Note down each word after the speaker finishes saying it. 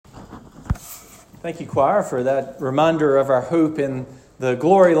Thank you, choir, for that reminder of our hope in the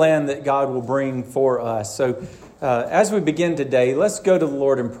glory land that God will bring for us. So as we begin today, let's go to the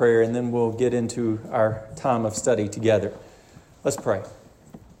Lord in prayer, and then we'll get into our time of study together. Let's pray.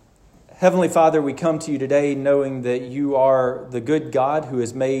 Heavenly Father, we come to you today knowing that you are the good God who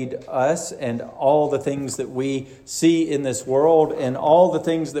has made us and all the things that we see in this world, and all the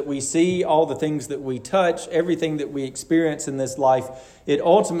things that we see, all the things that we touch, everything that we experience in this life. It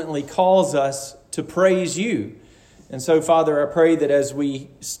ultimately calls us to praise you. And so, Father, I pray that as we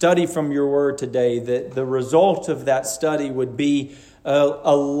study from your word today, that the result of that study would be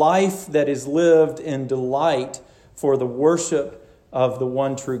a life that is lived in delight for the worship of the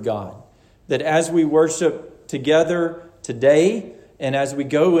one true God. That as we worship together today, and as we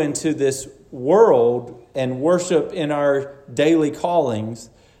go into this world and worship in our daily callings,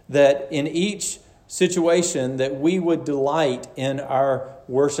 that in each situation that we would delight in our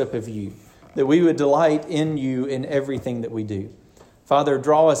worship of you. That we would delight in you in everything that we do. Father,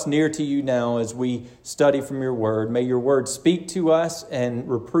 draw us near to you now as we study from your word. May your word speak to us and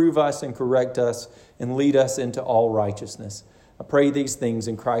reprove us and correct us and lead us into all righteousness. I pray these things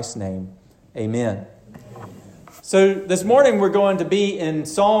in Christ's name. Amen. So this morning we're going to be in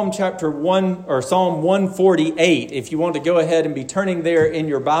Psalm chapter 1 or Psalm 148. If you want to go ahead and be turning there in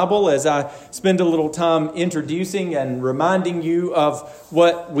your Bible as I spend a little time introducing and reminding you of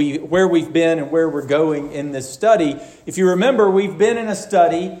where we've been and where we're going in this study. If you remember, we've been in a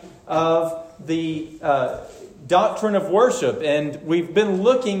study of the doctrine of worship, and we've been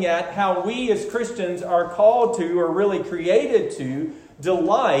looking at how we as Christians are called to, or really created to,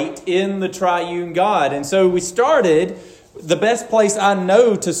 delight in the triune God. And so we started the best place I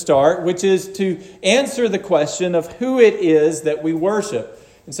know to start, which is to answer the question of who it is that we worship.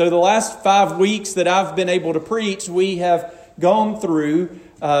 And so the last 5 weeks that I've been able to preach, we have gone through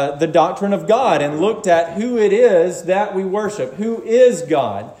the doctrine of God and looked at who it is that we worship. Who is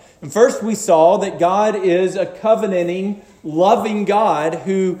God? And first we saw that God is a covenanting, loving God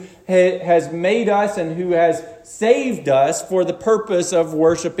who has made us and who has saved us for the purpose of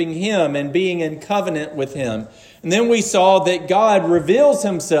worshiping Him and being in covenant with Him. And then we saw that God reveals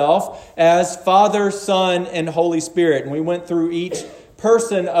Himself as Father, Son, and Holy Spirit. And we went through each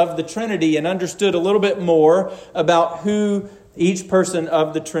person of the Trinity and understood a little bit more about who each person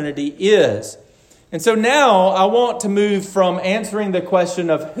of the Trinity is. And so now I want to move from answering the question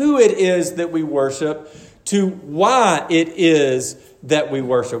of who it is that we worship to why it is that we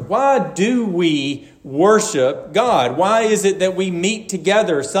worship. Why do we worship God? Why is it that we meet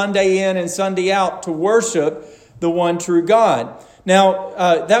together Sunday in and Sunday out to worship the one true God?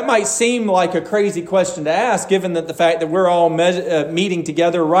 Now, that might seem like a crazy question to ask, given that the fact that we're all meeting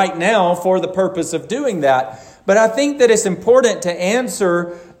together right now for the purpose of doing that. But I think that it's important to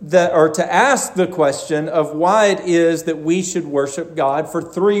answer to ask the question of why it is that we should worship God for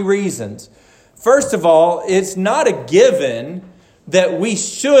 3 reasons. First of all, it's not a given that we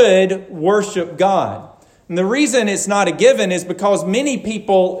should worship God. And the reason it's not a given is because many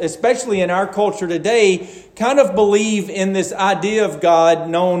people, especially in our culture today, kind of believe in this idea of God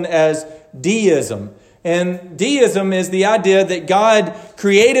known as deism. And deism is the idea that God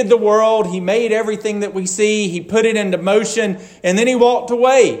created the world, He made everything that we see, He put it into motion, and then He walked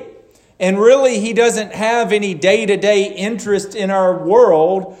away. And really, He doesn't have any day-to-day interest in our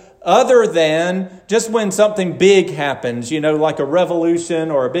world other than just when something big happens, like a revolution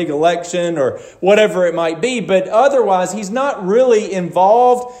or a big election or whatever it might be. But otherwise, He's not really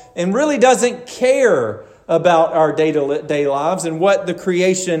involved and really doesn't care about our day-to-day lives and what the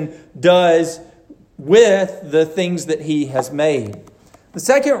creation does with the things that He has made. The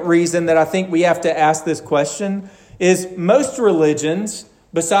second reason that I think we have to ask this question is most religions,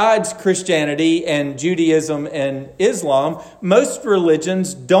 besides Christianity and Judaism and Islam, most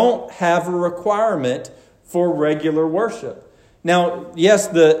religions don't have a requirement for regular worship. Now, yes,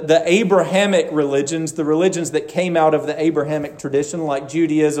 the Abrahamic religions, the religions that came out of the Abrahamic tradition, like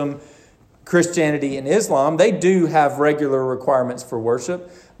Judaism, Christianity, and Islam, they do have regular requirements for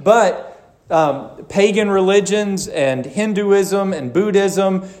worship. But pagan religions and Hinduism and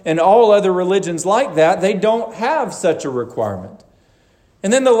Buddhism and all other religions like that, they don't have such a requirement.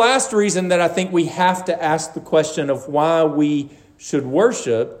 And then the last reason that I think we have to ask the question of why we should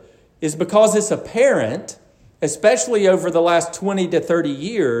worship is because it's apparent, especially over the last 20 to 30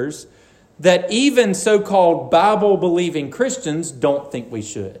 years, that even so-called Bible-believing Christians don't think we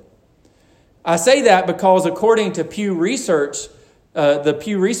should. I say that because according to Pew Research, the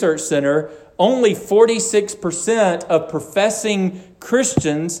Pew Research Center, only 46% of professing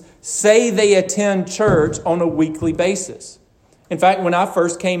Christians say they attend church on a weekly basis. In fact, when I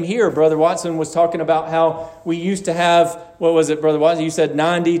first came here, Brother Watson was talking about how we used to have, what was it, Brother Watson? You said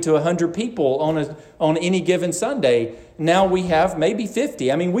 90 to 100 people on any given Sunday. Now we have maybe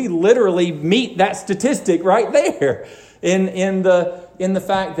 50. I mean, we literally meet that statistic right there in the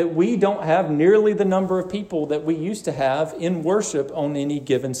fact that we don't have nearly the number of people that we used to have in worship on any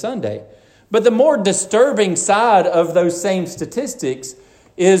given Sunday. But the more disturbing side of those same statistics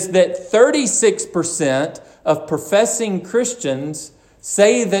is that 36% of professing Christians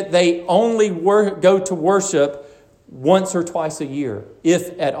say that they only go to worship once or twice a year,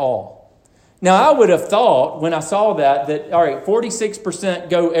 if at all. Now, I would have thought when I saw that, all right, 46%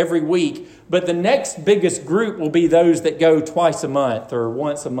 go every week, but the next biggest group will be those that go twice a month or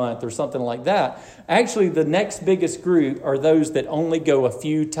once a month or something like that. Actually, the next biggest group are those that only go a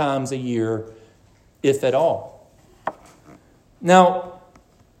few times a year, if at all. Now,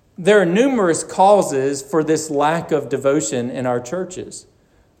 there are numerous causes for this lack of devotion in our churches.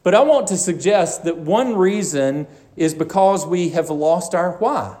 But I want to suggest that one reason is because we have lost our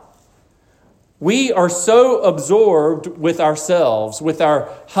why. We are so absorbed with ourselves, with our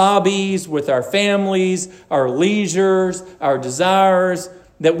hobbies, with our families, our leisures, our desires,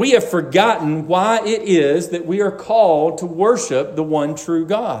 that we have forgotten why it is that we are called to worship the one true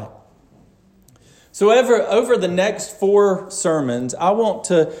God. So over the next 4 sermons, I want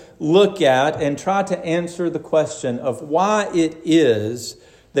to look at and try to answer the question of why it is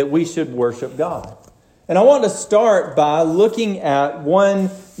that we should worship God. And I want to start by looking at one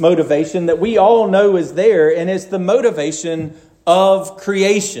motivation that we all know is there, and it's the motivation of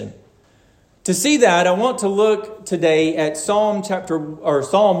creation. To see that, I want to look today at Psalm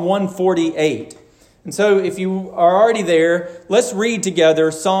 148. And so if you are already there, let's read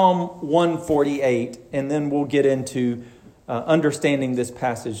together Psalm 148, and then we'll get into understanding this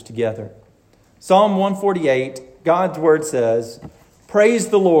passage together. Psalm 148, God's word says, "Praise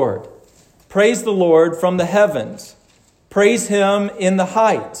the Lord. Praise the Lord from the heavens. Praise him in the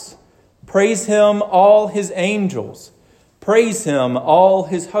heights. Praise him, all his angels. Praise him, all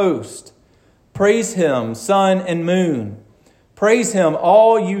his host. Praise him, sun and moon. Praise him,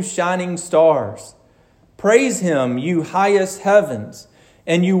 all you shining stars. Praise him, you highest heavens,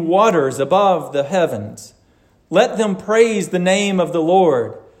 and you waters above the heavens. Let them praise the name of the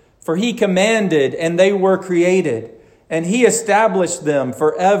Lord, for he commanded, and they were created, and he established them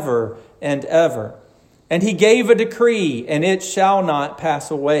forever and ever. And he gave a decree, and it shall not pass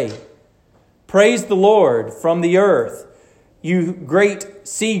away. Praise the Lord from the earth, you great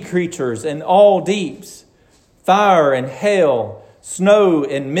sea creatures and all deeps, fire and hail, snow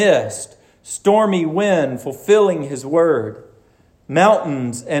and mist, stormy wind fulfilling his word,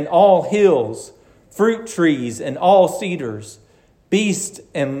 mountains and all hills, fruit trees and all cedars, beasts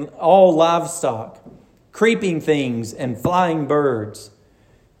and all livestock, creeping things and flying birds,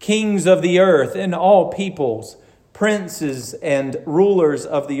 kings of the earth and all peoples, princes and rulers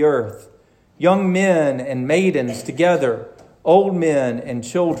of the earth, young men and maidens together, old men and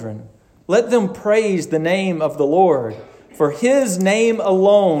children. Let them praise the name of the Lord, for his name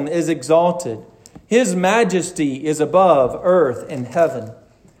alone is exalted. His majesty is above earth and heaven.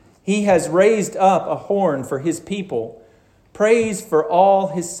 He has raised up a horn for his people, praise for all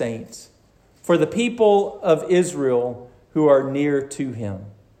his saints, for the people of Israel who are near to him.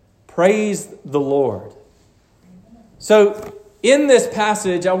 Praise the Lord." So in this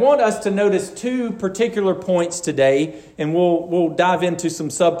passage, I want us to notice 2 particular points today, and we'll dive into some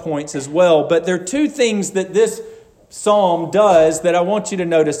subpoints as well. But there are 2 things that this psalm does that I want you to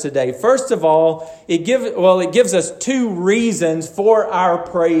notice today. First of all, it gives us 2 reasons for our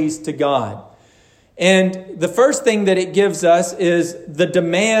praise to God. And the first thing that it gives us is the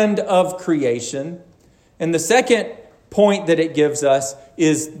demand of creation. And the second point that it gives us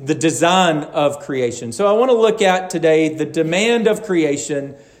is the design of creation. So I want to look at today the demand of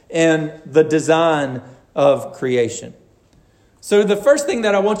creation and the design of creation. So the first thing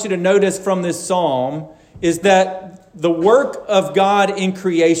that I want you to notice from this psalm is that the work of God in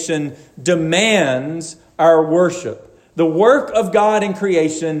creation demands our worship. The work of God in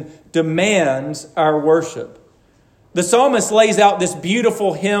creation demands our worship. The psalmist lays out this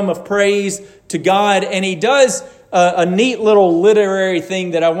beautiful hymn of praise to God, and he does a neat little literary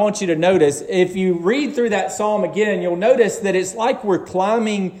thing that I want you to notice. If you read through that psalm again, you'll notice that it's like we're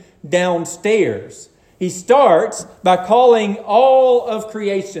climbing downstairs. He starts by calling all of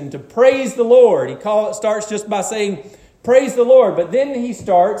creation to praise the Lord. He starts just by saying, praise the Lord. But then he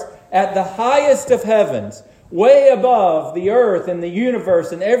starts at the highest of heavens, way above the earth and the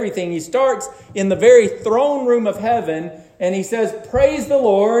universe and everything. He starts in the very throne room of heaven, and he says, praise the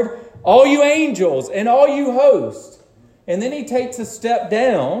Lord, all you angels and all you hosts. And then he takes a step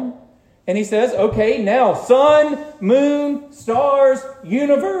down and he says, okay, now sun, moon, stars,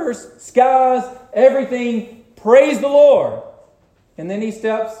 universe, skies, everything, praise the Lord. And then he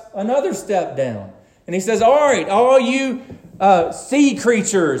steps another step down. And he says, all right, all you sea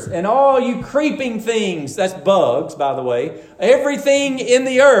creatures and all you creeping things, that's bugs, by the way, everything in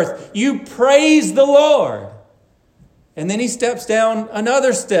the earth, you praise the Lord. And then he steps down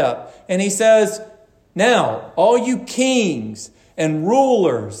another step and he says, now, all you kings and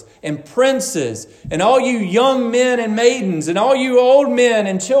rulers and princes and all you young men and maidens and all you old men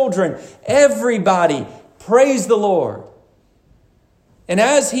and children, everybody, praise the Lord. And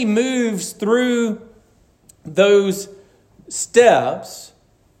as he moves through those steps,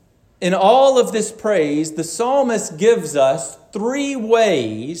 in all of this praise, the psalmist gives us 3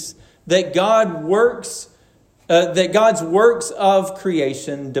 ways that God's works of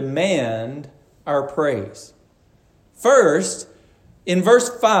creation demand our praise. First, in verse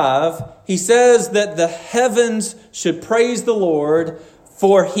 5, he says that the heavens should praise the Lord,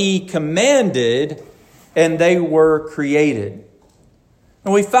 for he commanded and they were created.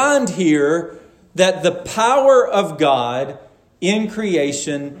 And we find here that the power of God in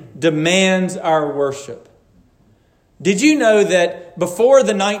creation demands our worship. Did you know that before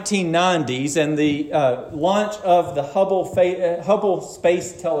the 1990s and the launch of the Hubble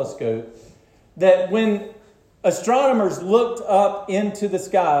Space Telescope, that when astronomers looked up into the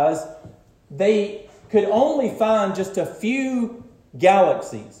skies, they could only find just a few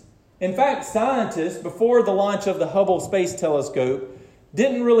galaxies. In fact, scientists, before the launch of the Hubble Space Telescope,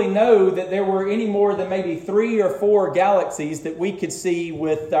 didn't really know that there were any more than maybe 3 or 4 galaxies that we could see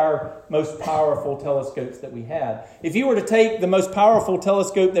with our most powerful telescopes that we had. If you were to take the most powerful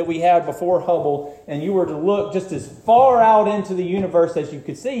telescope that we had before Hubble and you were to look just as far out into the universe as you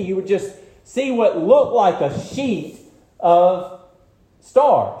could see, you would just see what looked like a sheet of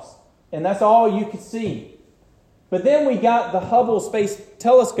stars. And that's all you could see. But then we got the Hubble Space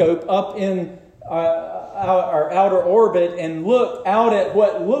Telescope up in our outer orbit and looked out at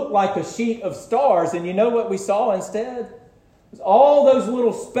what looked like a sheet of stars. And you know what we saw instead? All those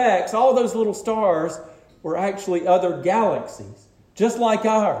little specks, all those little stars were actually other galaxies, just like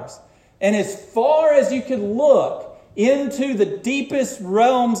ours. And as far as you could look into the deepest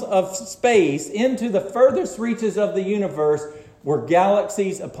realms of space, into the furthest reaches of the universe, were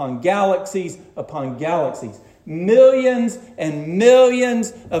galaxies upon galaxies upon galaxies. Millions and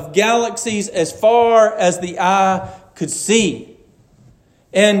millions of galaxies as far as the eye could see.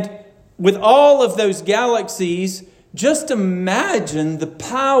 And with all of those galaxies, just imagine the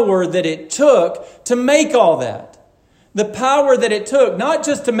power that it took to make all that. The power that it took, not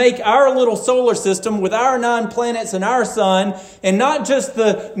just to make our little solar system with our 9 planets and our sun, and not just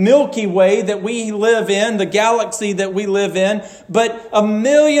the Milky Way that we live in, the galaxy that we live in, but a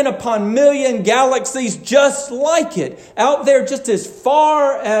million upon million galaxies just like it, out there just as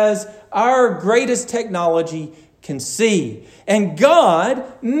far as our greatest technology can see. And God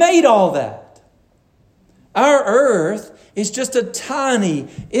made all that. Our earth is just a tiny,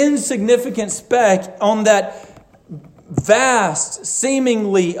 insignificant speck on that vast,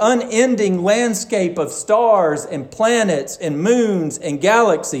 seemingly unending landscape of stars and planets and moons and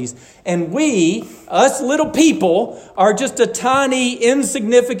galaxies. And we, us little people, are just a tiny,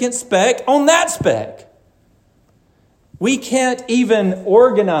 insignificant speck on that speck. We can't even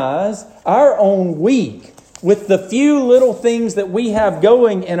organize our own week with the few little things that we have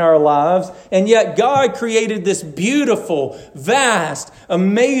going in our lives. And yet God created this beautiful, vast,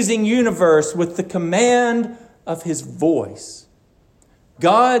 amazing universe with the command of His voice.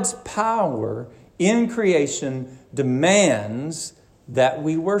 God's power in creation demands that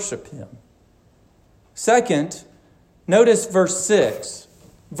we worship Him. Second, notice verse 6.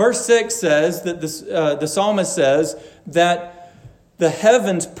 Verse 6 says that the psalmist says that the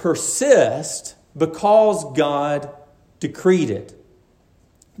heavens persist because God decreed it.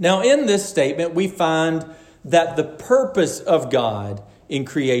 Now, in this statement, we find that the purpose of God in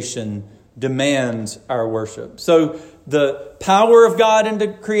creation demands our worship. So the power of God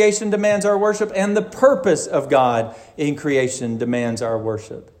in creation demands our worship, and the purpose of God in creation demands our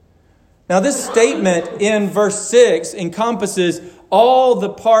worship. Now, this statement in verse 6 encompasses all the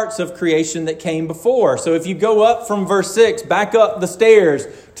parts of creation that came before. So if you go up from verse 6, back up the stairs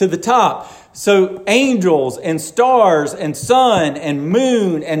to the top. So angels and stars and sun and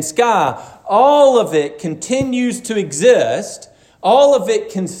moon and sky, all of it continues to exist. All of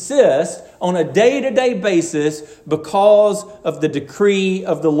it consists on a day-to-day basis because of the decree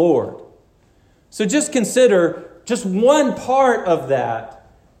of the Lord. So just consider just one part of that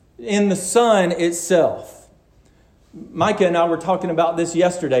in the sun itself. Micah and I were talking about this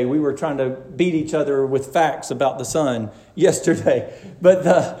yesterday. We were trying to beat each other with facts about the sun yesterday. But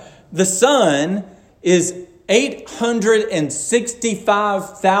the sun is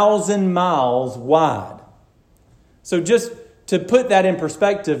 865,000 miles wide. So just to put that in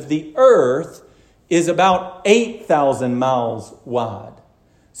perspective, the earth is about 8,000 miles wide.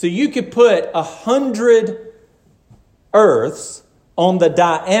 So you could put 100 earths on the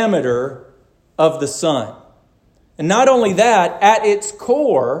diameter of the sun. And not only that, at its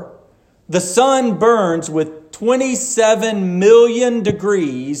core, the sun burns with 27 million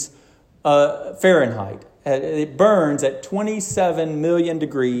degrees Fahrenheit. It burns at 27 million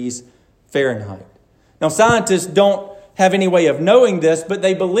degrees Fahrenheit. Now, scientists don't have any way of knowing this, but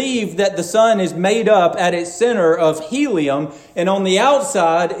they believe that the sun is made up at its center of helium, and on the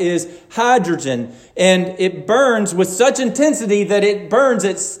outside is hydrogen. And it burns with such intensity that it burns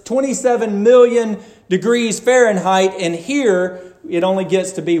at 27 million degrees Fahrenheit, and here it only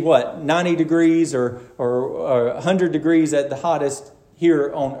gets to be, 90 degrees or 100 degrees at the hottest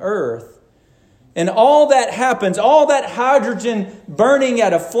here on Earth. And all that happens, all that hydrogen burning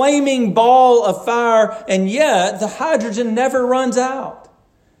at a flaming ball of fire, and yet the hydrogen never runs out.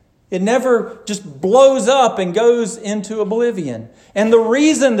 It never just blows up and goes into oblivion. And the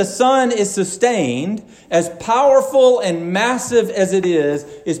reason the sun is sustained, as powerful and massive as it is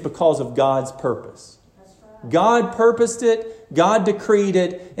because of God's purpose. God purposed it, God decreed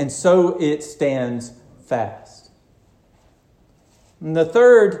it, and so it stands fast. And the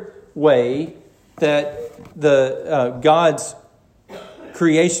third way that God's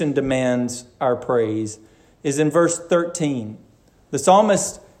creation demands our praise is in verse 13. The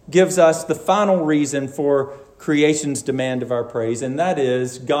psalmist gives us the final reason for creation's demand of our praise, and that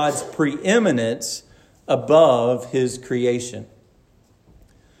is God's preeminence above his creation.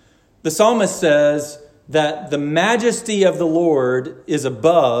 The psalmist says that the majesty of the Lord is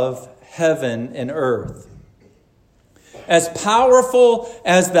above heaven and earth. As powerful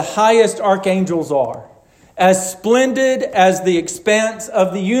as the highest archangels are, as splendid as the expanse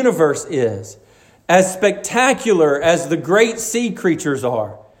of the universe is, as spectacular as the great sea creatures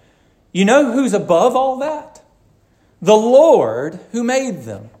are, you know who's above all that? The Lord who made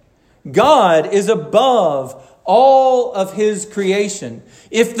them. God is above all of his creation.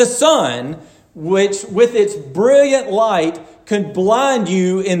 If the sun, which with its brilliant light could blind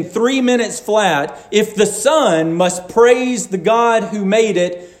you in 3 minutes flat, if the sun must praise the God who made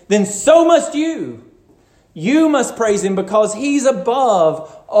it, then so must you. You must praise him because he's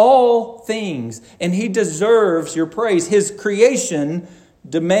above all things and he deserves your praise. His creation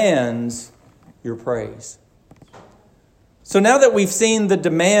demands your praise. So now that we've seen the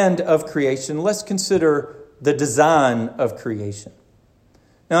demand of creation, let's consider the design of creation.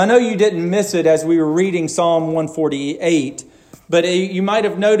 Now, I know you didn't miss it as we were reading Psalm 148, but you might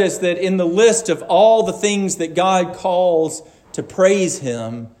have noticed that in the list of all the things that God calls to praise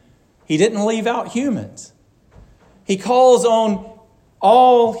him, he didn't leave out humans. He calls on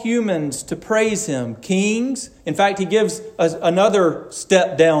all humans to praise him. Kings. In fact, he gives another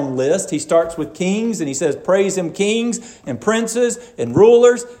step down list. He starts with kings and he says, praise him, kings and princes and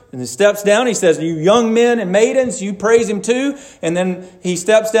rulers. And he steps down. He says, you young men and maidens, you praise him too. And then he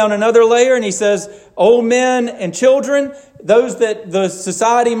steps down another layer and he says, old men and children, those that the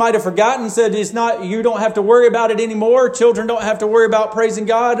society might have forgotten, said it's not, you don't have to worry about it anymore. Children don't have to worry about praising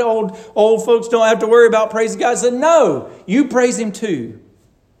God. Old folks don't have to worry about praising God. He said, no, you praise him too.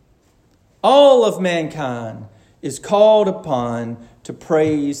 All of mankind is called upon to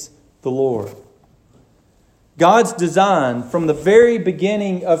praise the Lord. God's design from the very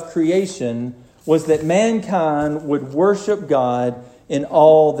beginning of creation was that mankind would worship God in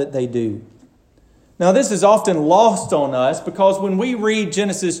all that they do. Now, this is often lost on us because when we read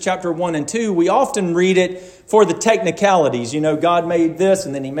Genesis chapter 1 and 2, we often read it for the technicalities. You know, God made this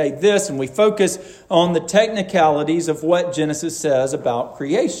and then he made this, and we focus on the technicalities of what Genesis says about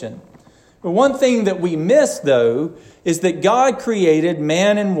creation. But one thing that we miss, though, is that God created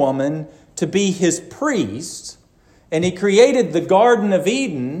man and woman to be his priests, and he created the Garden of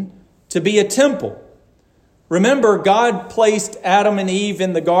Eden to be a temple. Remember, God placed Adam and Eve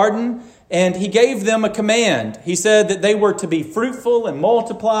in the garden, and he gave them a command. He said that they were to be fruitful and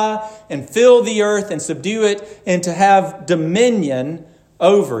multiply and fill the earth and subdue it and to have dominion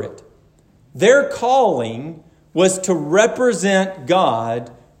over it. Their calling was to represent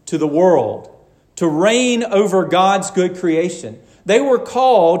God to the world, to reign over God's good creation. They were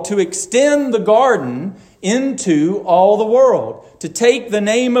called to extend the garden into all the world, to take the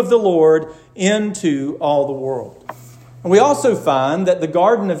name of the Lord into all the world. And we also find that the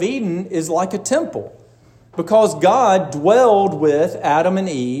Garden of Eden is like a temple. Because God dwelled with Adam and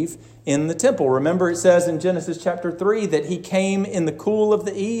Eve in the temple. Remember, it says in Genesis chapter 3 that he came in the cool of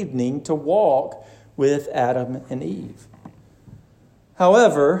the evening to walk with Adam and Eve.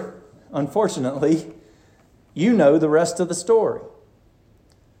 However, unfortunately, you know the rest of the story.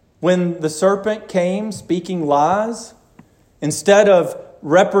 When the serpent came speaking lies, instead of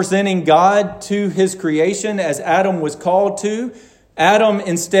representing God to his creation as Adam was called to, Adam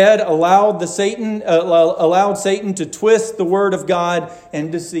instead allowed Satan to twist the word of God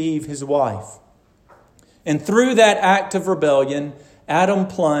and deceive his wife. And through that act of rebellion, Adam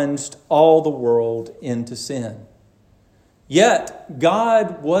plunged all the world into sin. Yet,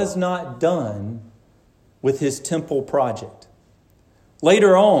 God was not done with his temple project.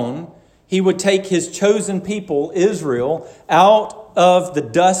 Later on, he would take his chosen people, Israel, out of the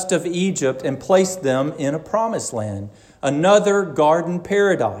dust of Egypt and place them in a promised land, another garden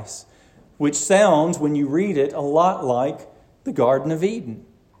paradise, which sounds, when you read it, a lot like the Garden of Eden.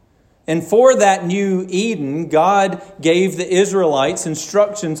 And for that new Eden, God gave the Israelites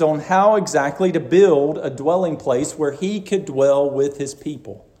instructions on how exactly to build a dwelling place where he could dwell with his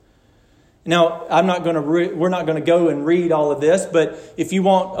people. Now, we're not going to go and read all of this, but if you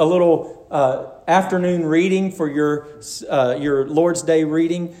want a little afternoon reading for your Lord's Day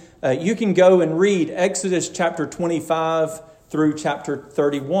reading, you can go and read Exodus chapter 25 through chapter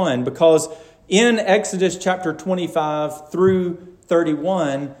 31, because in Exodus chapter 25 through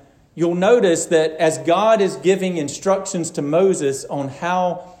 31, you'll notice that as God is giving instructions to Moses on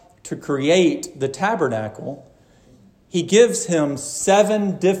how to create the tabernacle, he gives him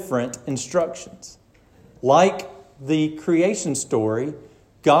 7 different instructions. Like the creation story,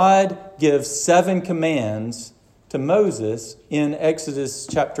 God gives 7 commands to Moses in Exodus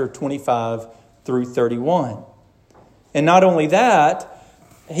chapter 25 through 31. And not only that,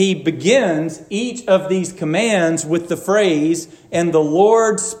 he begins each of these commands with the phrase, "And the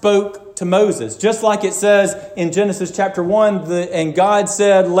Lord spoke to Moses." Just like it says in Genesis chapter 1, and God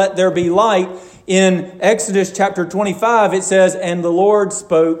said, "Let there be light." In Exodus chapter 25, it says, "And the Lord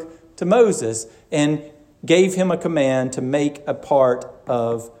spoke to Moses and gave him a command to make a part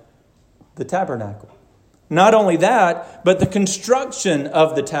of the tabernacle." Not only that, but the construction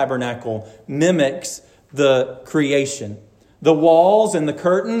of the tabernacle mimics the creation. The walls and the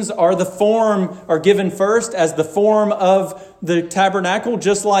curtains are given first as the form of the tabernacle,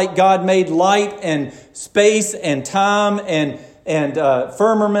 just like God made light and space and time and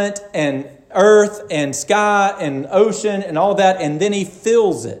firmament and earth and sky and ocean and all that, and then he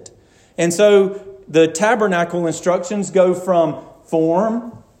fills it. And so the tabernacle instructions go from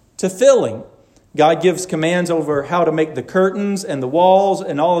form to filling. God gives commands over how to make the curtains and the walls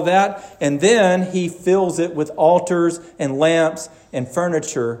and all of that, and then he fills it with altars and lamps and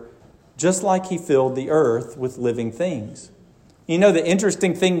furniture, just like he filled the earth with living things. You know, the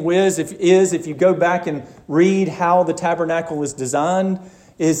interesting thing is if you go back and read how the tabernacle is designed,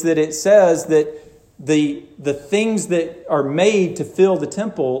 is that it says that the things that are made to fill the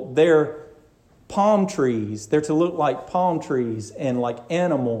temple, they're palm trees. They're to look like palm trees and like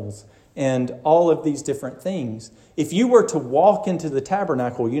animals and all of these different things. If you were to walk into the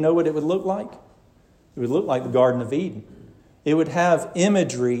tabernacle, you know what it would look like? It would look like the Garden of Eden. It would have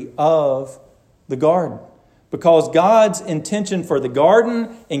imagery of the garden. Because God's intention for the garden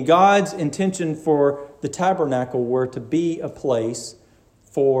and God's intention for the tabernacle were to be a place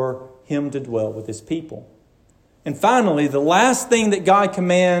for him to dwell with his people. And finally, the last thing that God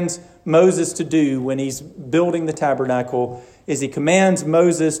commands Moses to do when he's building the tabernacle is he commands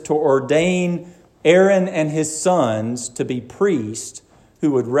Moses to ordain Aaron and his sons to be priests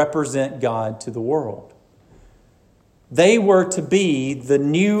who would represent God to the world. They were to be the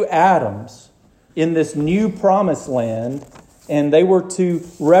new Adams in this new promised land, and they were to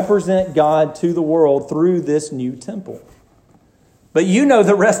represent God to the world through this new temple. But you know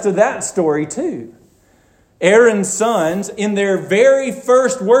the rest of that story too. Aaron's sons, in their very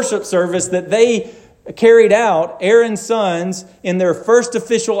first worship service that they carried out, Aaron's sons, in their first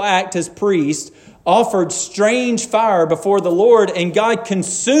official act as priests, offered strange fire before the Lord, and God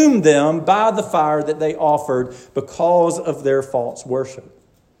consumed them by the fire that they offered because of their false worship.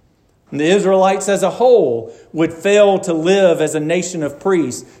 And the Israelites as a whole would fail to live as a nation of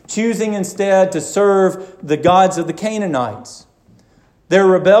priests, choosing instead to serve the gods of the Canaanites. Their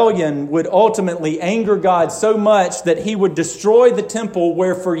rebellion would ultimately anger God so much that he would destroy the temple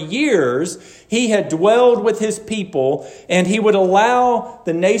where for years he had dwelled with his people, and he would allow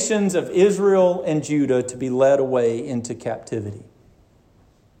the nations of Israel and Judah to be led away into captivity.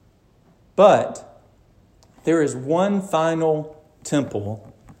 But there is one final temple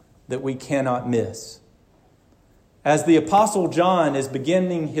that we cannot miss. As the Apostle John is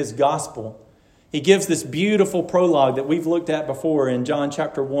beginning his gospel, he gives this beautiful prologue that we've looked at before in John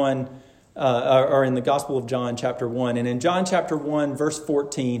chapter 1, or in the Gospel of John chapter 1. And in John chapter 1, verse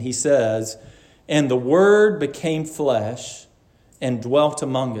 14, he says, "And the Word became flesh and dwelt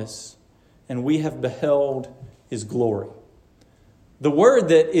among us, and we have beheld his glory." The word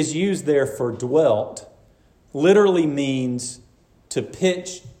that is used there for dwelt literally means to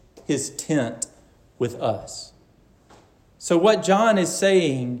pitch his tent with us. So what John is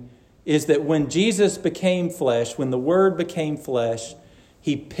saying is that when Jesus became flesh, when the Word became flesh,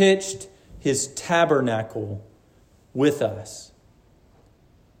 he pitched his tabernacle with us.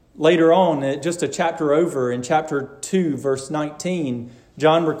 Later on, just a chapter over, in chapter 2, verse 19,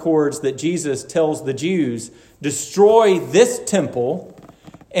 John records that Jesus tells the Jews, "Destroy this temple,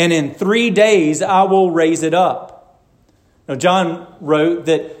 and in 3 days I will raise it up." Now, John wrote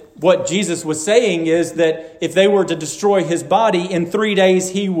that what Jesus was saying is that if they were to destroy his body, in 3 days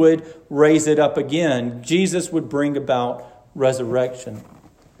he would raise it up again. Jesus would bring about resurrection.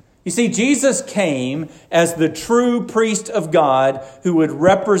 You see, Jesus came as the true priest of God who would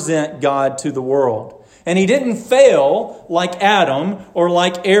represent God to the world. And he didn't fail like Adam or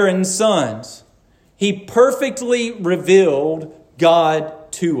like Aaron's sons. He perfectly revealed God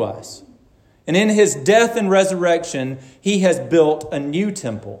to us. And in his death and resurrection, he has built a new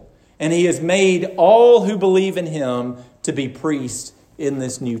temple. And he has made all who believe in him to be priests in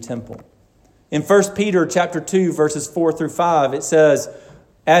this new temple. In 1 Peter chapter 2, verses 4 through 5, it says,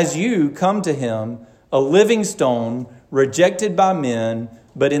 "As you come to him, a living stone, rejected by men,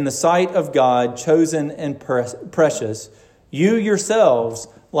 but in the sight of God, chosen and precious, you yourselves,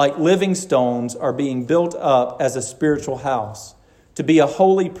 like living stones, are being built up as a spiritual house, to be a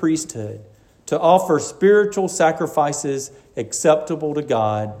holy priesthood, to offer spiritual sacrifices acceptable to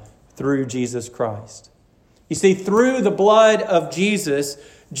God through Jesus Christ." You see, through the blood of Jesus,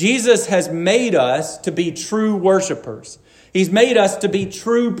 Jesus has made us to be true worshipers. He's made us to be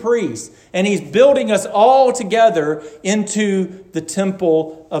true priests. And he's building us all together into the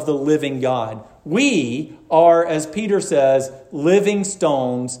temple of the living God. We are, as Peter says, living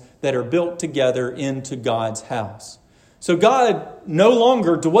stones that are built together into God's house. So God no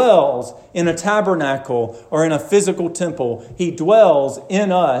longer dwells in a tabernacle or in a physical temple. He dwells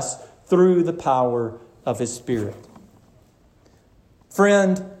in us through the power of his Spirit.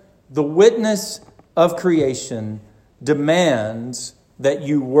 Friend, the witness of creation demands that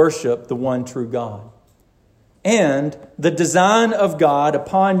you worship the one true God. And the design of God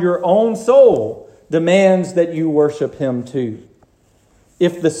upon your own soul demands that you worship him too.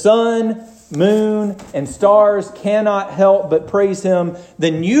 If the sun, moon, and stars cannot help but praise him,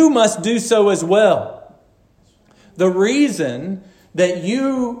 then you must do so as well. The reason that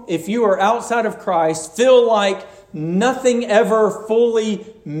you, if you are outside of Christ, feel like nothing ever fully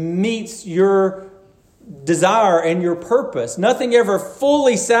meets your desire and your purpose, nothing ever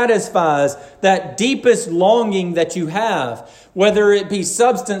fully satisfies that deepest longing that you have, whether it be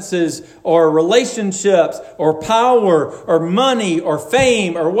substances or relationships or power or money or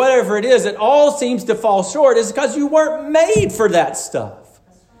fame or whatever it is, it all seems to fall short, is because you weren't made for that stuff.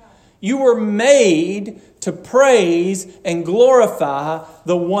 You were made to praise and glorify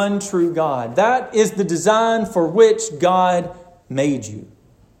the one true God. That is the design for which God made you.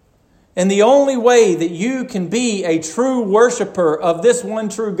 And the only way that you can be a true worshiper of this one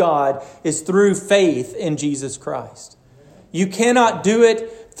true God is through faith in Jesus Christ. You cannot do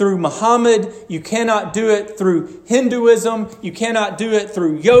it through Muhammad. You cannot do it through Hinduism. You cannot do it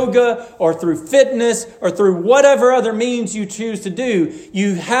through yoga or through fitness or through whatever other means you choose to do.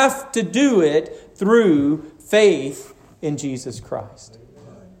 You have to do it through faith in Jesus Christ.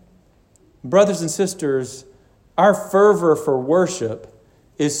 Brothers and sisters, our fervor for worship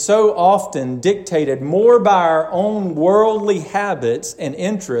is so often dictated more by our own worldly habits and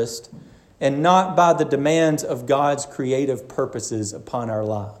interest and not by the demands of God's creative purposes upon our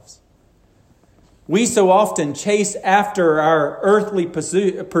lives. We so often chase after our earthly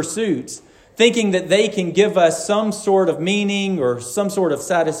pursuits, thinking that they can give us some sort of meaning or some sort of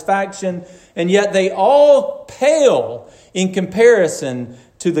satisfaction, and yet they all pale in comparison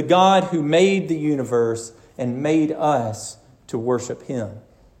to the God who made the universe and made us to worship him.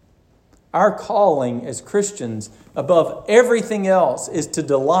 Our calling as Christians, above everything else, is to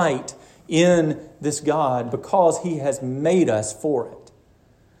delight in this God because he has made us for it.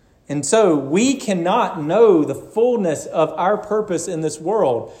 And so we cannot know the fullness of our purpose in this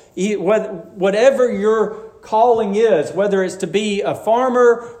world. Whatever your calling is, whether it's to be a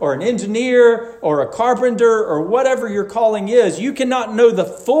farmer or an engineer or a carpenter or whatever your calling is, you cannot know the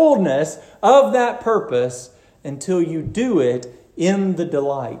fullness of that purpose until you do it in the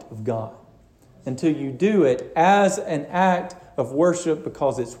delight of God, until you do it as an act of worship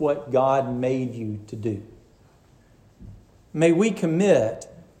because it's what God made you to do. May we commit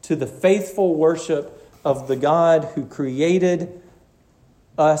to the faithful worship of the God who created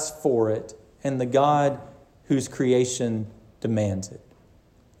us for it and the God whose creation demands it.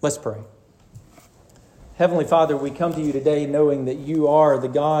 Let's pray. Heavenly Father, we come to you today knowing that you are the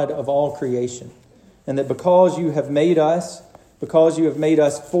God of all creation, and that because you have made us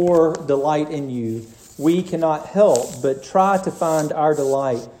for delight in you, we cannot help but try to find our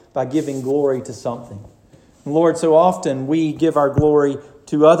delight by giving glory to something. And Lord, so often we give our glory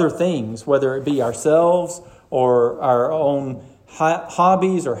to other things, whether it be ourselves or our own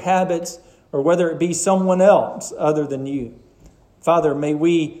hobbies or habits, or whether it be someone else other than you. Father, may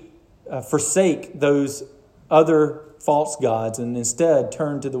we forsake those other false gods and instead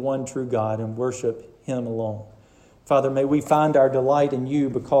turn to the one true God and worship Him alone. Father, may we find our delight in you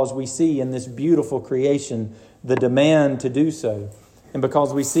because we see in this beautiful creation the demand to do so, and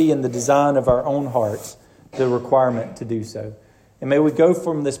because we see in the design of our own hearts the requirement to do so. And may we go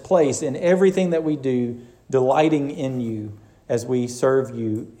from this place in everything that we do, delighting in you as we serve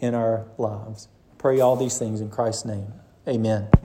you in our lives. Pray all these things in Christ's name. Amen.